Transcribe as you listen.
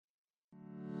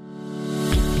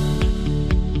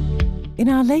In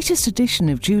our latest edition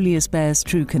of Julius Baer's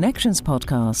True Connections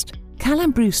podcast, Callum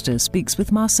Brewster speaks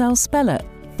with Marcelle Speller,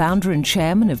 founder and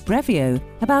chairman of Brevio,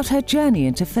 about her journey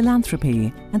into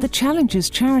philanthropy and the challenges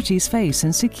charities face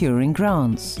in securing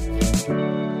grants.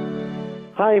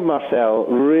 Hi Marcelle,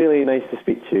 really nice to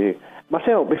speak to you.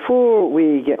 Marcelle, before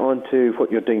we get on to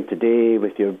what you're doing today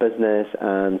with your business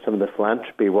and some of the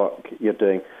philanthropy work you're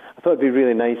doing, I thought it'd be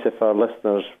really nice if our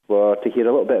listeners were to hear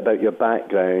a little bit about your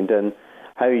background and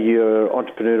how your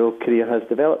entrepreneurial career has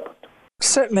developed.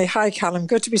 Certainly. Hi, Callum.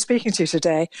 Good to be speaking to you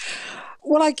today.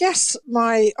 Well, I guess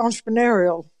my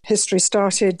entrepreneurial history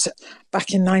started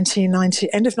back in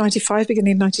 1990, end of 95,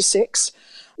 beginning of 96,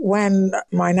 when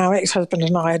my now ex-husband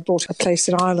and I had bought a place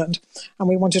in Ireland and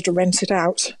we wanted to rent it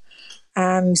out.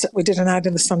 And we did an ad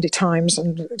in the Sunday Times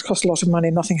and it cost a lot of money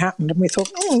and nothing happened. And we thought,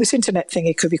 this internet thing,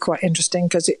 it could be quite interesting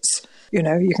because it's, you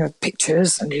can have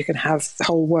pictures and you can have the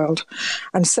whole world.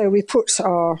 And so we put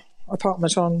our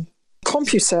apartment on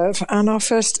CompuServe and our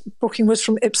first booking was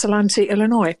from Ypsilanti,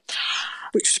 Illinois,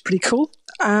 which was pretty cool.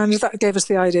 And that gave us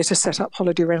the idea to set up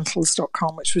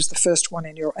holidayrentals.com, which was the first one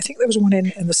in Europe. I think there was one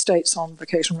in the States on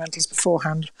vacation rentals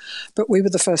beforehand, but we were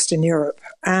the first in Europe.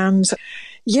 And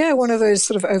yeah, one of those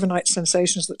sort of overnight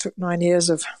sensations that took 9 years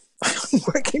of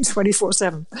working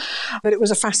 24/7. But it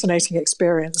was a fascinating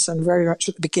experience and very much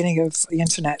at the beginning of the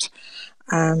internet.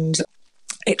 And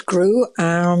it grew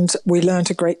and we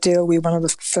learned a great deal. We were one of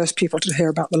the first people to hear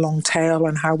about the long tail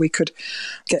and how we could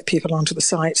get people onto the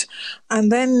site.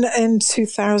 And then in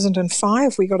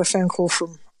 2005, we got a phone call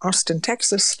from Austin,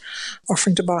 Texas,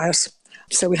 offering to buy us.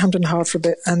 So we hummed and hawed for a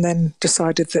bit and then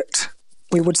decided that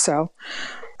we would sell.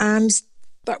 And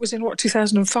that was in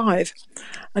 2005.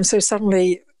 And so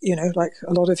suddenly, like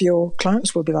a lot of your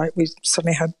clients will be like, we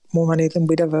suddenly had more money than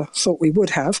we'd ever thought we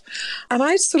would have. And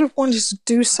I sort of wanted to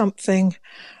do something.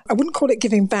 I wouldn't call it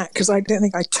giving back because I don't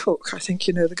think I took. I think,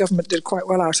 the government did quite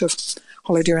well out of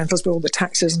holiday rentals with all the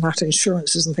taxes and that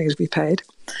insurances and things we paid.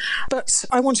 But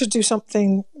I wanted to do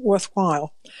something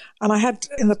worthwhile. And I had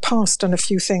in the past done a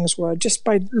few things where just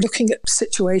by looking at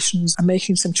situations and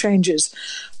making some changes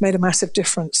made a massive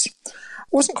difference.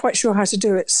 Wasn't quite sure how to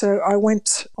do it, so I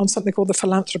went on something called the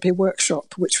Philanthropy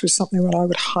Workshop, which was something that I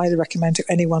would highly recommend to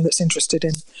anyone that's interested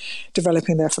in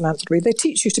developing their philanthropy. They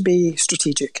teach you to be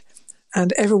strategic.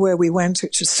 And everywhere we went,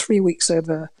 which is 3 weeks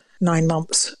over 9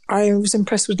 months, I was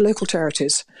impressed with local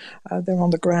charities. They're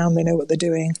on the ground, they know what they're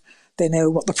doing, they know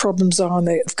what the problems are, and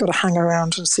they've got to hang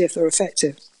around and see if they're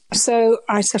effective. So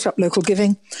I set up Local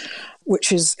Giving,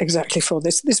 which is exactly for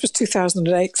this. This was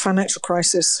 2008, financial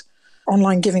crisis.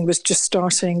 Online giving was just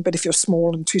starting, but if you're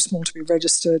small and too small to be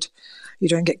registered, you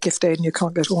don't get gift aid and you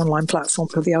can't go to online platform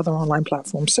or the other online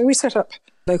platforms. So we set up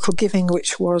Local Giving,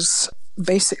 which was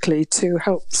basically to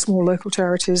help small local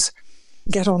charities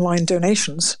get online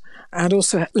donations and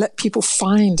also let people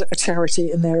find a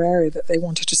charity in their area that they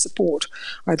wanted to support,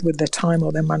 either with their time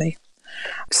or their money.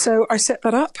 So I set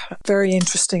that up. Very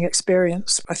interesting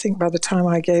experience. I think by the time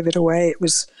I gave it away,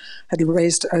 it had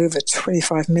raised over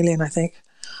 25 million, I think.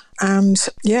 And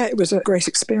yeah, it was a great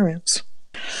experience.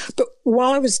 But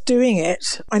while I was doing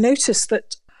it, I noticed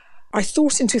that I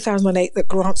thought in 2008 that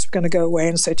grants were going to go away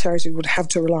and so charities would have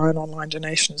to rely on online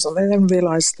donations. And I then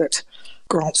realised that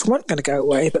grants weren't going to go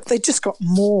away, but they just got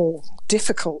more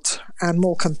difficult and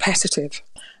more competitive.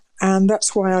 And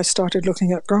that's why I started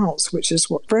looking at grants, which is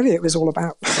what Brevio is all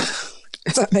about,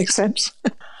 if that makes sense.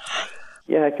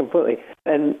 Yeah, completely.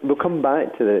 And we'll come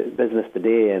back to the business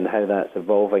today and how that's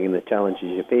evolving and the challenges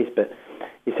you face. But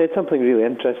you said something really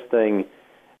interesting,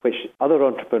 which other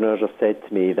entrepreneurs have said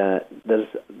to me, that there's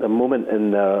a moment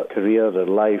in their career, their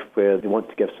life, where they want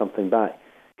to give something back.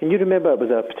 Can you remember, was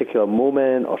there a particular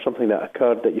moment or something that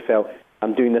occurred that you felt,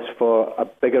 I'm doing this for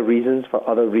bigger reasons, for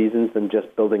other reasons than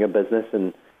just building a business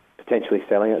and potentially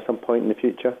selling at some point in the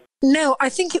future? No, I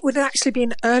think it would have actually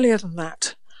been earlier than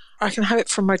that. I can have it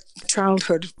from my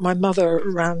childhood. My mother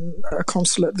ran a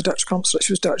consulate, the Dutch consulate.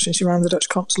 She was Dutch, and she ran the Dutch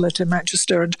consulate in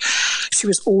Manchester, and she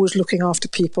was always looking after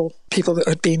people that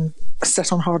had been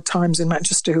set on hard times in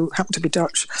Manchester who happened to be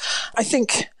Dutch. I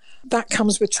think that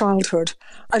comes with childhood.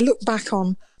 I look back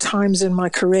on times in my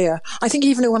career. I think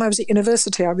even when I was at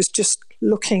university, I was just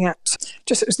looking at,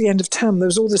 it was the end of term, there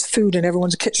was all this food in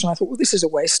everyone's kitchen. I thought, well, this is a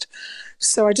waste.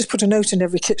 So I just put a note in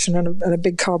every kitchen and a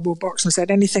big cardboard box and said,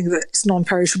 anything that's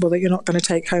non-perishable that you're not going to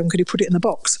take home, could you put it in the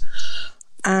box?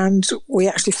 And we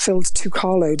actually filled 2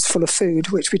 carloads full of food,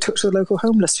 which we took to the local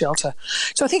homeless shelter.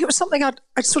 So I think it was something I'd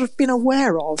sort of been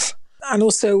aware of. And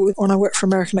also when I worked for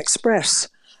American Express,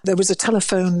 there was a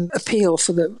telephone appeal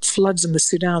for the floods in the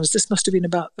Sudan. This must have been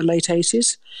about the late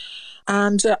 80s.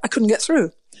 And I couldn't get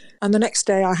through. And the next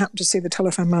day I happened to see the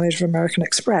telephone manager of American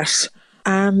Express.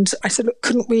 And I said, look,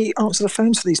 couldn't we answer the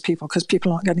phones for these people because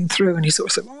people aren't getting through? And he sort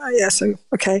of said, well, yeah, so,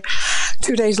 okay.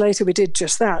 2 days later, we did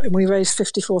just that, and we raised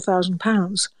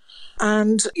 £54,000.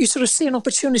 And you sort of see an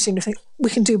opportunity and you think, we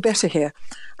can do better here.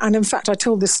 And in fact, I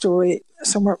told this story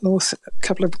somewhere up north a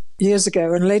couple of years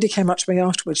ago, and a lady came up to me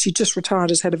afterwards. She just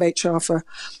retired as head of HR for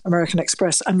American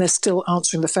Express, and they're still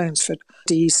answering the phones for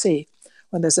DEC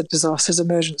when there's a disaster's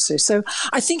emergency. So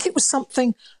I think it was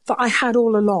something that I had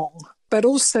all along. But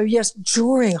also, yes,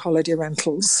 during holiday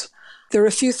rentals, there are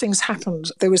a few things happened.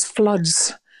 There was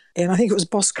floods in, I think it was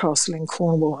Boscastle in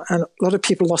Cornwall, and a lot of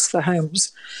people lost their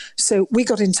homes. So we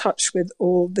got in touch with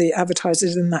all the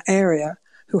advertisers in that area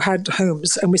who had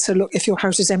homes, and we said, look, if your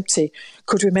house is empty,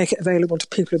 could we make it available to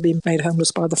people who've been made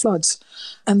homeless by the floods?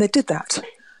 And they did that.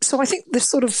 So I think this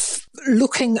sort of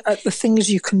looking at the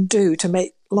things you can do to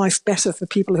make life better for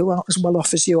people who aren't as well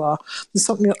off as you are is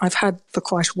something that I've had for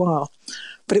quite a while.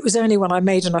 But it was only when I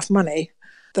made enough money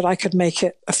that I could make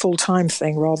it a full-time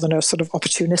thing rather than a sort of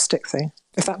opportunistic thing,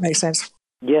 if that makes sense.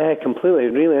 Yeah, completely.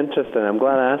 Really interesting. I'm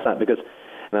glad I asked that because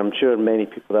I'm sure many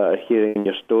people that are hearing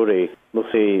your story will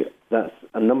say that's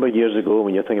a number of years ago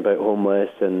when you're thinking about homeless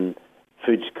and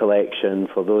food collection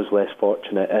for those less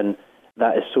fortunate, and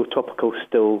that is so topical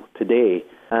still today.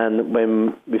 And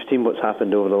when we've seen what's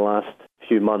happened over the last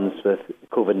few months with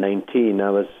COVID-19, I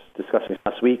was discussing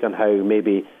last week on how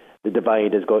maybe the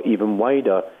divide has got even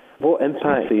wider. What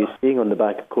impact are you seeing on the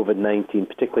back of COVID-19,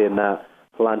 particularly in that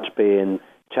philanthropy and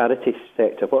charity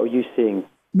sector? What are you seeing?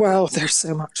 Well, there's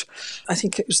so much. I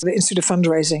think it was the Institute of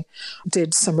Fundraising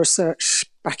did some research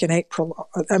back in April.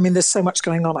 I mean, there's so much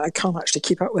going on, I can't actually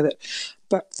keep up with it.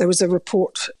 But there was a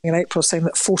report in April saying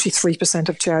that 43%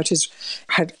 of charities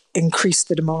had increased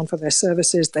the demand for their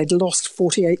services. They'd lost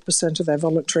 48% of their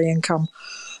voluntary income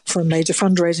from major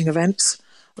fundraising events.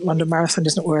 London Marathon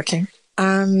isn't working.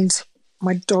 And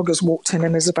my dog has walked in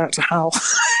and is about to howl.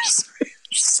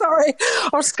 Sorry,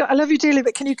 Oscar, I love you dearly,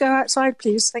 but can you go outside,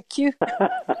 please? Thank you.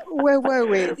 Where were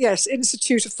we? Yes,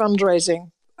 Institute of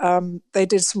Fundraising. They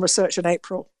did some research in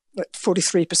April that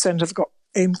 43% have got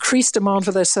increased demand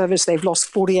for their service. They've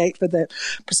lost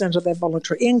 48% of their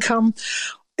voluntary income.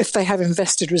 If they have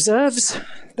invested reserves,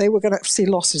 they were going to see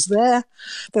losses there.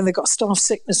 Then they got staff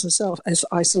sickness and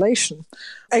self-isolation.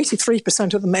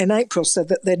 83% of them in April said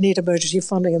that they need emergency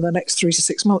funding in the next 3 to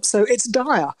 6 months. So it's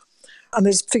dire. And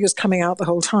there's figures coming out the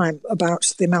whole time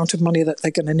about the amount of money that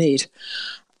they're going to need.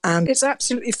 And it's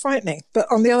absolutely frightening. But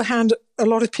on the other hand, a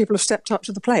lot of people have stepped up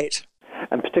to the plate.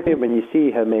 And particularly when you see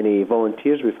how many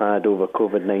volunteers we've had over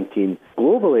COVID-19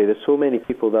 globally, there's so many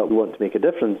people that want to make a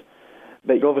difference.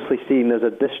 But you're obviously seeing there's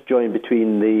a disjoint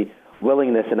between the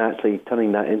willingness and actually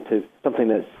turning that into something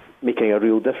that's making a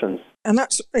real difference. And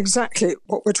that's exactly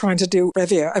what we're trying to do at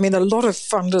Brevio. I mean, a lot of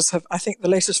funders have, I think the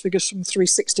latest figures from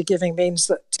 360 Giving means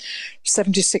that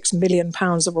 £76 million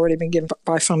have already been given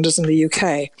by funders in the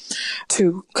UK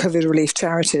to COVID relief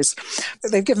charities.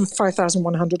 They've given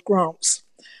 5,100 grants.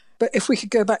 But if we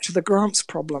could go back to the grants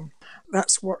problem,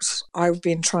 that's what I've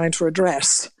been trying to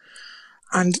address.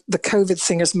 And the COVID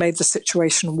thing has made the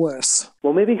situation worse.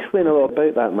 Well, maybe explain a little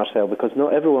about that, Marcelle, because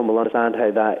not everyone will understand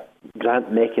how that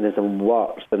grant mechanism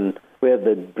works and where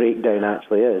the breakdown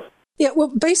actually is. Yeah,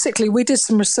 well, basically, we did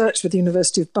some research with the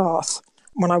University of Bath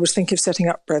when I was thinking of setting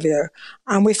up Brevio,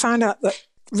 and we found out that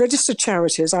registered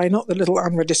charities, not the little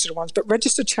unregistered ones, but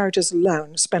registered charities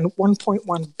alone spend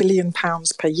 £1.1 billion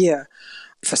per year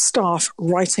for staff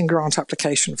writing grant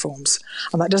application forms.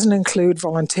 And that doesn't include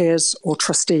volunteers or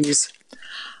trustees.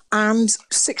 And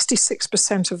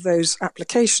 66% of those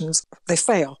applications, they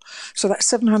fail. So that's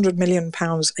 £700 million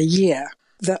a year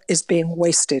that is being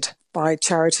wasted by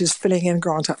charities filling in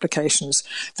grant applications.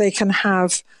 They can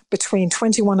have between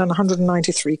 21 and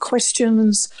 193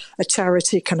 questions. A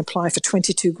charity can apply for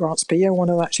 22 grants per year. One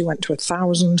of them actually went to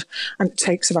 1,000, and it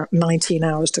takes about 19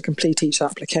 hours to complete each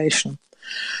application.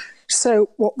 So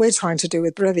what we're trying to do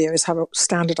with Brevio is have a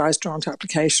standardised grant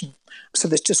application. So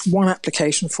there's just one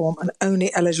application form and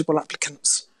only eligible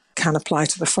applicants can apply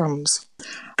to the funds.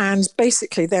 And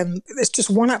basically then there's just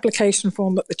one application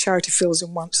form that the charity fills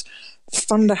in once. The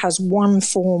funder has one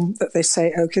form that they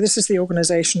say, okay, this is the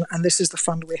organisation and this is the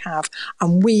fund we have.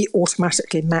 And we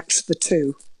automatically match the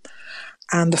two.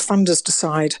 And the funders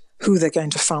decide who they're going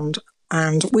to fund.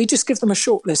 And we just give them a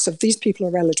short list of these people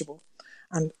are eligible.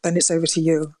 and then it's over to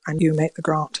you and you make the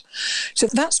grant. So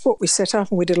that's what we set up,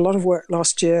 and we did a lot of work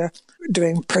last year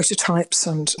doing prototypes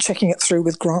and checking it through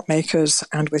with grant makers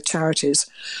and with charities.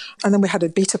 And then we had a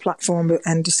beta platform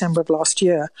in December of last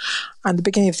year. And the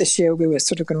beginning of this year, we were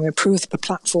sort of going to improve the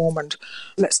platform and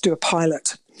let's do a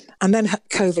pilot. And then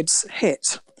COVID's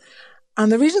hit.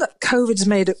 And the reason that COVID's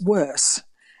made it worse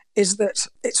is that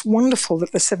it's wonderful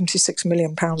that there's £76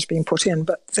 million being put in,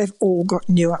 but they've all got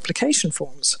new application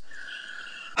forms.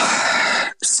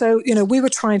 So, we were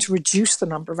trying to reduce the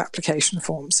number of application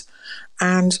forms.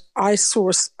 And I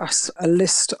saw a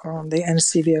list on the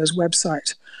NCVO's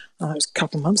website, it was a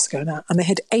couple of months ago now, and they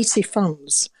had 80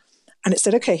 funds. And it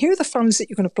said, okay, here are the funds that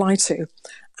you can apply to.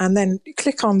 And then you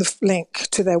click on the link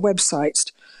to their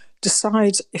website,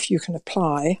 decide if you can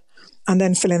apply, and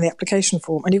then fill in the application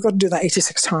form. And you've got to do that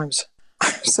 86 times.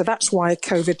 So that's why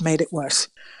COVID made it worse,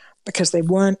 because they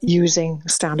weren't using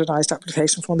standardized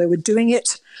application form. They were doing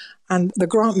it. And the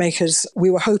grant makers, we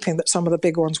were hoping that some of the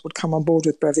big ones would come on board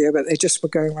with Brevio, but they just were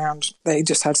going around. They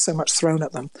just had so much thrown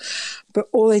at them. But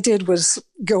all they did was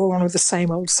go on with the same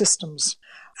old systems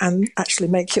and actually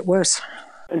make it worse.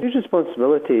 And whose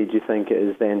responsibility do you think it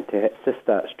is then to assist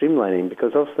that streamlining?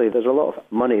 Because obviously there's a lot of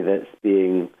money that's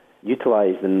being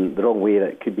utilised in the wrong way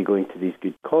that could be going to these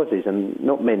good causes, and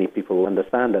not many people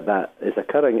understand that is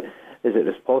occurring. Is it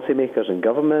the policymakers and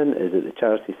government? Is it the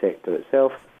charity sector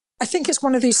itself? I think it's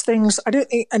one of these things. I don't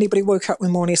think anybody woke up one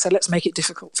morning and said, let's make it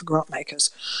difficult for grant makers,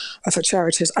 for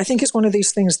charities. I think it's one of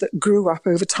these things that grew up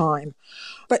over time.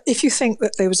 But if you think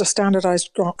that there was a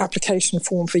standardised grant application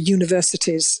form for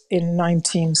universities in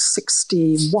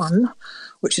 1961,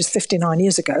 which is 59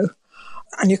 years ago,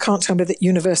 and you can't tell me that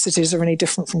universities are any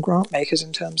different from grant makers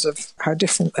in terms of how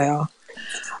different they are.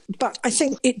 But I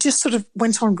think it just sort of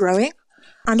went on growing.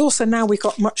 And also now we've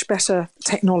got much better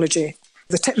technology.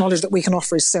 The technology that we can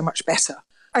offer is so much better.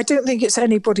 I don't think it's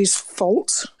anybody's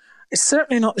fault. It's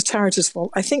certainly not the charity's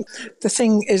fault. I think the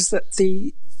thing is that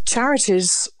the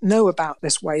charities know about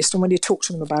this waste, and when you talk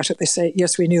to them about it, they say,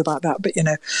 yes, we knew about that, but,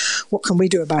 what can we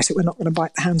do about it? We're not going to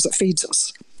bite the hand that feeds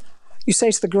us. You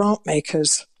say to the grant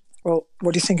makers, well,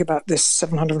 what do you think about this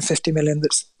 750 million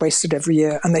that's wasted every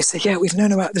year? And they say, yeah, we've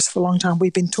known about this for a long time.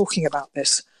 We've been talking about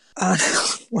this. And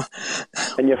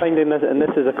you're finding this, and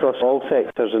this is across all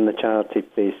sectors in the charity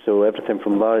space, so everything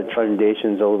from large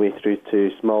foundations all the way through to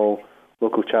small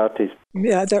local charities.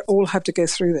 Yeah, they all have to go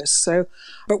through this. So,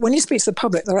 but when you speak to the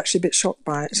public, they're actually a bit shocked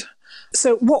by it.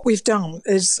 So what we've done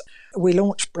is we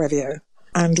launched Brevio,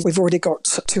 and we've already got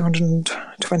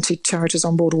 220 charities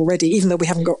on board already, even though we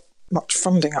haven't got much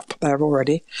funding up there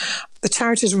already. The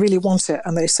charities really want it,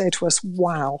 and they say to us,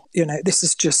 wow, this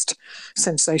is just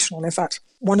sensational. In fact,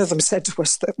 one of them said to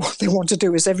us that what they want to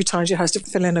do is every time she has to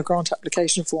fill in a grant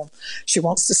application form, she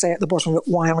wants to say at the bottom,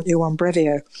 why aren't you on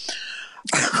Brevio?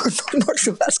 I'm not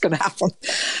sure that's going to happen.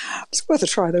 It's worth a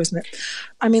try, though, isn't it?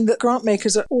 I mean, the grant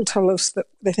makers all tell us that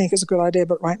they think it's a good idea,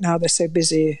 but right now they're so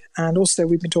busy. And also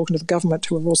we've been talking to the government,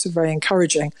 who are also very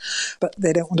encouraging, but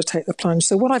they don't want to take the plunge.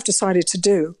 So what I've decided to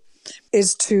do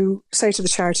is to say to the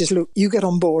charities, look, you get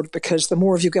on board, because the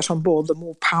more of you get on board, the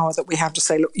more power that we have to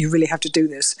say, look, you really have to do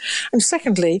this. And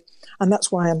secondly, and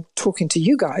that's why I'm talking to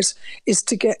you guys, is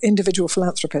to get individual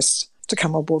philanthropists to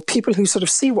come on board, people who sort of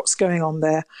see what's going on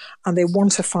there and they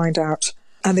want to find out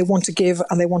and they want to give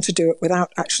and they want to do it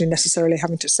without actually necessarily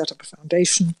having to set up a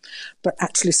foundation, but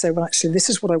actually say, well, actually, this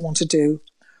is what I want to do.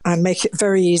 And make it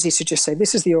very easy to just say,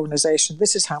 this is the organisation,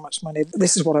 this is how much money,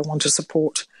 this is what I want to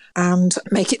support, and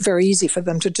make it very easy for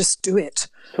them to just do it.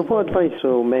 So what advice,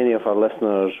 so many of our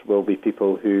listeners will be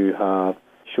people who have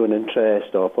shown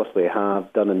interest or possibly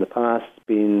have done in the past,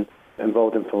 been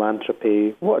involved in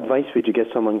philanthropy. What advice would you give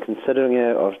someone considering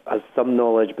it or has some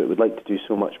knowledge but would like to do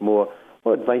so much more?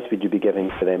 What advice would you be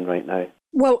giving to them right now?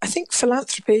 Well, I think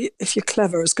philanthropy, if you're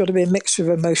clever, has got to be a mixture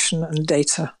of emotion and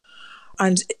data.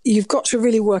 And you've got to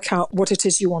really work out what it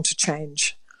is you want to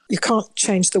change. You can't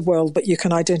change the world, but you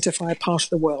can identify a part of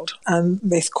the world. And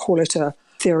they call it a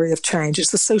theory of change.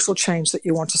 It's the social change that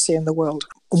you want to see in the world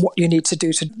and what you need to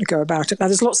do to go about it. Now,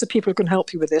 there's lots of people who can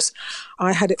help you with this.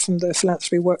 I had it from the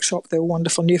philanthropy workshop. They were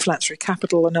wonderful. New Philanthropy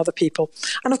Capital and other people.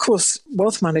 And, of course,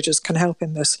 wealth managers can help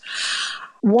in this.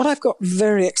 What I've got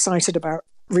very excited about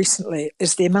recently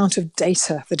is the amount of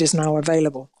data that is now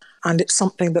available. And it's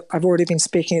something that I've already been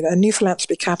speaking about. New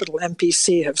Philanthropy Capital,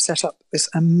 MPC, have set up this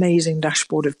amazing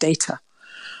dashboard of data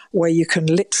where you can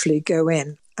literally go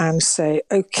in and say,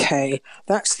 okay,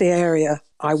 that's the area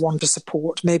I want to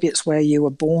support. Maybe it's where you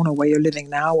were born or where you're living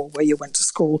now or where you went to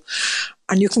school.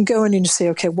 And you can go in and say,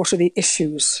 okay, what are the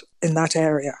issues in that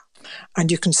area?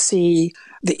 And you can see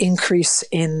the increase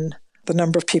in the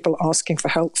number of people asking for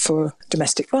help for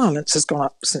domestic violence has gone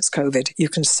up since COVID. You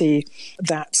can see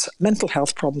that mental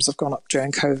health problems have gone up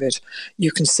during COVID.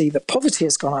 You can see that poverty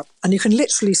has gone up. And you can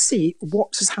literally see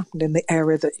what has happened in the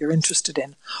area that you're interested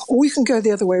in. Or you can go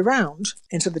the other way around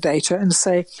into the data and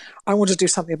say, I want to do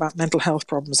something about mental health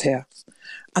problems here.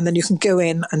 And then you can go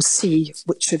in and see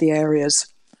which are the areas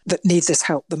that need this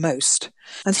help the most.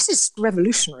 And this is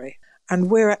revolutionary. And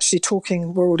we're actually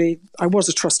talking, I was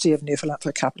a trustee of New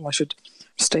Philanthropy Capital, I should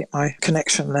state my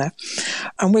connection there.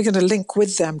 And we're going to link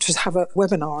with them to have a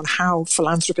webinar on how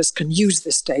philanthropists can use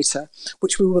this data,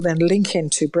 which we will then link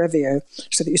into Brevio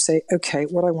so that you say, okay,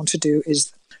 what I want to do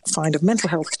is find a mental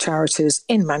health charities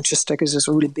in Manchester, because there's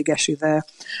a really big issue there.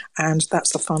 And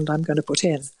that's the fund I'm going to put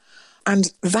in.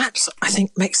 And that, I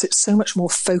think, makes it so much more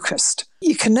focused.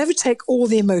 You can never take all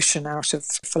the emotion out of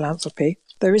philanthropy.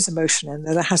 There is emotion in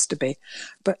there has to be.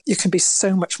 But you can be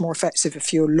so much more effective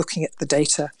if you're looking at the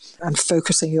data and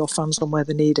focusing your funds on where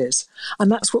the need is.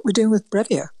 And that's what we're doing with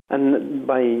Brevio. And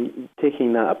by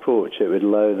taking that approach, it would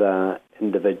allow that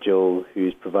individual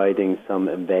who's providing some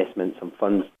investment, some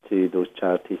funds to those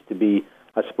charities to be,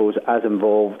 I suppose, as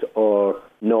involved or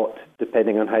not,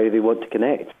 depending on how they want to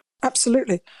connect.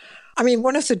 Absolutely. I mean,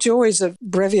 one of the joys of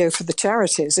Brevio for the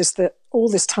charities is that all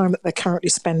this time that they're currently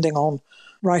spending on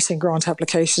writing grant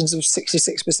applications, of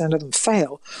 66% of them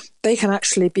fail, they can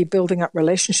actually be building up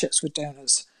relationships with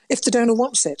donors. If the donor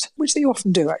wants it, which they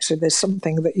often do, actually, there's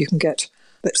something that you can get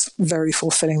that's very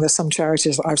fulfilling. There's some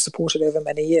charities that I've supported over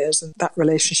many years, and that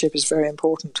relationship is very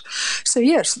important. So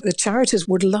yes, the charities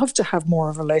would love to have more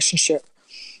of a relationship,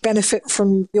 benefit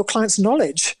from your client's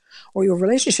knowledge or your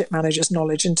relationship manager's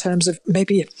knowledge in terms of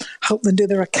maybe help them do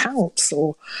their accounts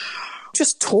or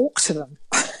just talk to them.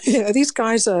 These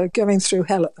guys are going through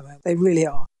hell at the moment. They really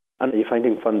are. And are you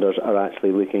finding funders are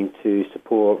actually looking to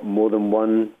support more than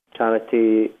one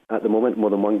charity at the moment, more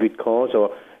than one good cause, or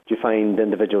do you find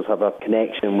individuals have a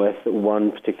connection with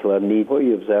one particular need? What are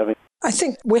you observing? I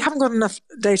think we haven't got enough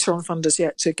data on funders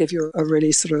yet to give you a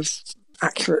really sort of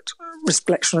accurate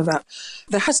reflection of that.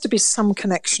 There has to be some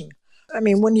connection. I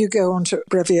mean, when you go onto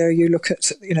Brevio, you look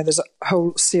at, there's a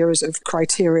whole series of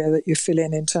criteria that you fill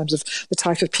in terms of the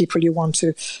type of people you want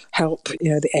to help,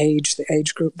 the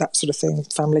age group, that sort of thing,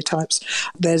 family types.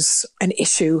 There's an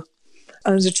issue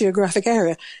and there's a geographic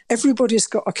area. Everybody's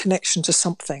got a connection to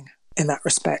something in that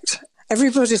respect.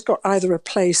 Everybody's got either a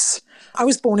place. I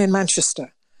was born in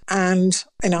Manchester and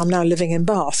I'm now living in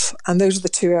Bath. And those are the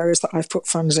two areas that I've put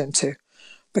funds into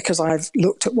because I've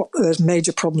looked at what there's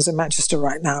major problems in Manchester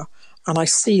right now. And I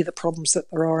see the problems that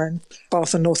there are in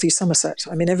Bath and North East Somerset.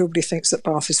 I mean, everybody thinks that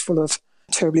Bath is full of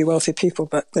terribly wealthy people,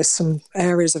 but there's some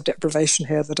areas of deprivation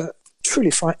here that are truly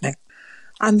frightening.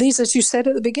 And these, as you said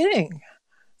at the beginning,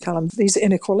 Callum, these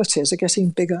inequalities are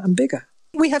getting bigger and bigger.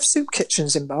 We have soup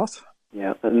kitchens in Bath.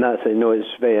 Yeah, and that's,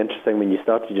 it's very interesting when you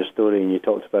started your story and you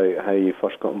talked about how you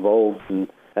first got involved and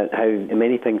how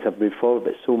many things have moved forward,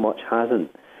 but so much hasn't.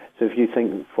 So if you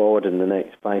think forward in the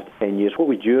next 5 to 10 years, what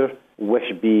would your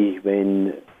wish be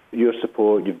when your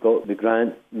support, you've got the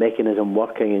grant mechanism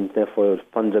working and therefore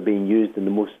funds are being used in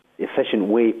the most efficient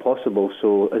way possible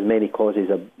so as many causes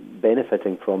are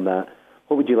benefiting from that?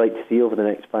 What would you like to see over the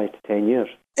next 5 to 10 years?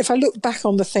 If I look back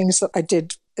on the things that I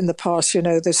did in the past,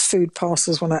 there's food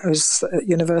parcels when I was at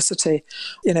university,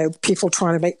 people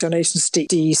trying to make donations to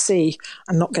DEC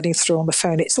and not getting through on the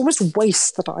phone. It's almost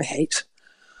waste that I hate.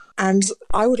 And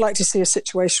I would like to see a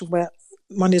situation where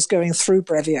money is going through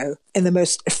Brevio in the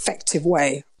most effective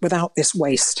way without this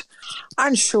waste.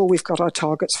 I'm sure we've got our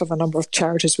targets for the number of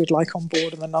charities we'd like on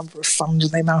board and the number of funds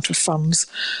and the amount of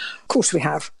funds. Of course we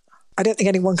have. I don't think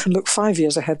anyone can look 5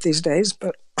 years ahead these days,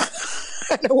 but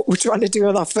I know what we're trying to do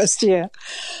in our first year.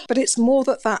 But it's more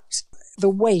that the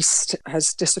waste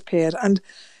has disappeared. And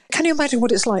can you imagine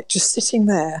what it's like just sitting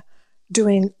there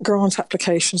doing grant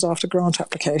applications after grant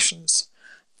applications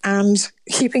and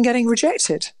keeping getting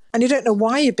rejected? And you don't know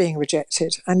why you're being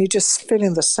rejected. And you just fill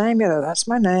in the same, that's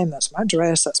my name, that's my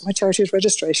address, that's my charity's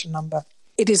registration number.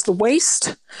 It is the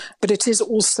waste, but it is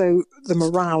also the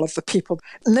morale of the people.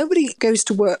 Nobody goes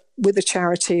to work with a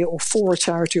charity or for a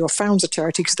charity or founds a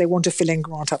charity because they want to fill in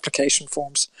grant application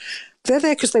forms. They're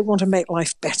there because they want to make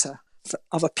life better for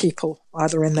other people,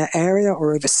 either in their area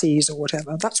or overseas or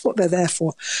whatever. That's what they're there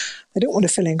for. They don't want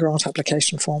to fill in grant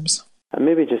application forms. And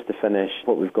maybe just to finish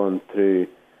what we've gone through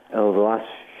over the last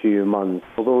few months,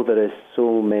 although there is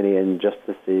so many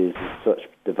injustices, such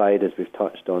divide as we've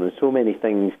touched on, and so many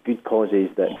things, good causes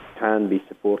that can be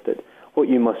supported, what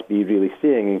you must be really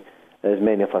seeing, as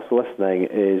many of us listening,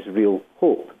 is real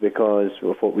hope, because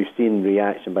of what we've seen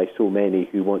reaction by so many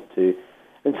who want to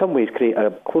in some ways create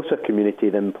a closer community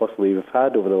than possibly we've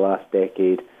had over the last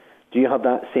decade. Do you have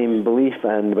that same belief?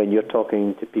 And when you're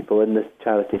talking to people in the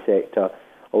charity sector,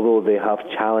 although they have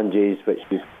challenges which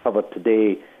we've covered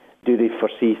today, do they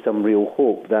foresee some real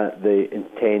hope that the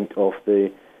intent of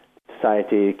the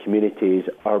society communities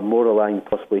are more aligned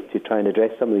possibly to try and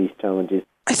address some of these challenges?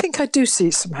 I think I do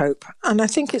see some hope. And I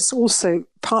think it's also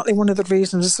partly one of the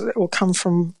reasons that will come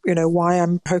from, why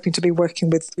I'm hoping to be working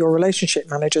with your relationship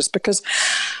managers, because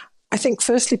I think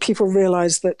firstly people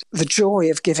realise that the joy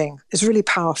of giving is really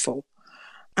powerful.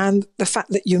 And the fact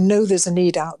that there's a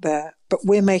need out there, but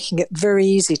we're making it very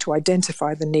easy to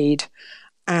identify the need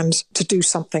and to do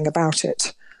something about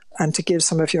it and to give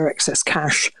some of your excess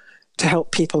cash to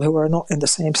help people who are not in the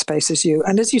same space as you.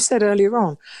 And as you said earlier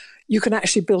on, you can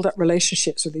actually build up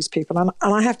relationships with these people. And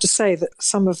I have to say that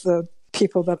some of the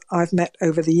people that I've met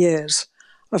over the years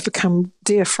have become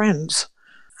dear friends.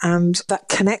 And that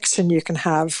connection you can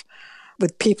have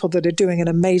with people that are doing an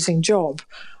amazing job.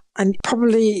 And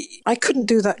probably I couldn't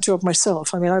do that job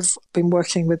myself. I mean, I've been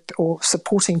working with or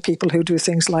supporting people who do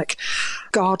things like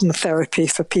garden therapy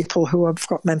for people who have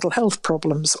got mental health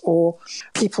problems, or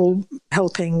people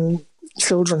helping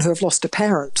children who have lost a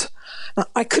parent. Now,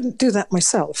 I couldn't do that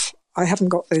myself. I haven't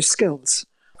got those skills.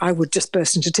 I would just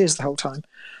burst into tears the whole time.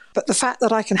 But the fact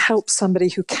that I can help somebody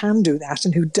who can do that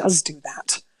and who does do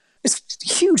that is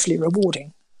hugely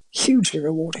rewarding, hugely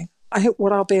rewarding. I hope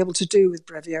what I'll be able to do with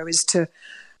Brevio is to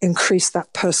increase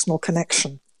that personal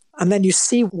connection. And then you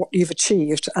see what you've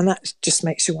achieved, and that just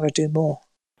makes you want to do more.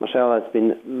 Michelle, it's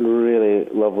been really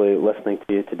lovely listening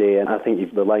to you today, and I think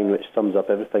you've the line which sums up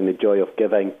everything, the joy of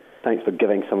giving. Thanks for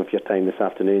giving some of your time this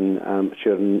afternoon. I'm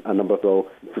sure a number will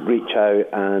reach out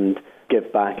and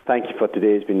give back. Thank you for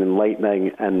today. It's been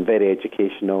enlightening and very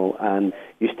educational, and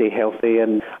you stay healthy,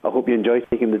 and I hope you enjoy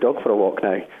taking the dog for a walk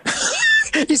now.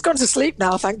 He's gone to sleep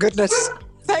now, thank goodness.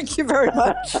 Thank you very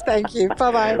much. Thank you.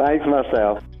 Bye-bye. Thanks,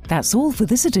 Marcel. That's all for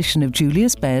this edition of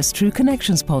Julius Baer's True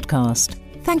Connections podcast.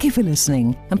 Thank you for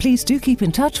listening, and please do keep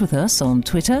in touch with us on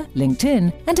Twitter,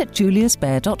 LinkedIn, and at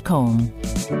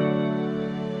juliusbaer.com.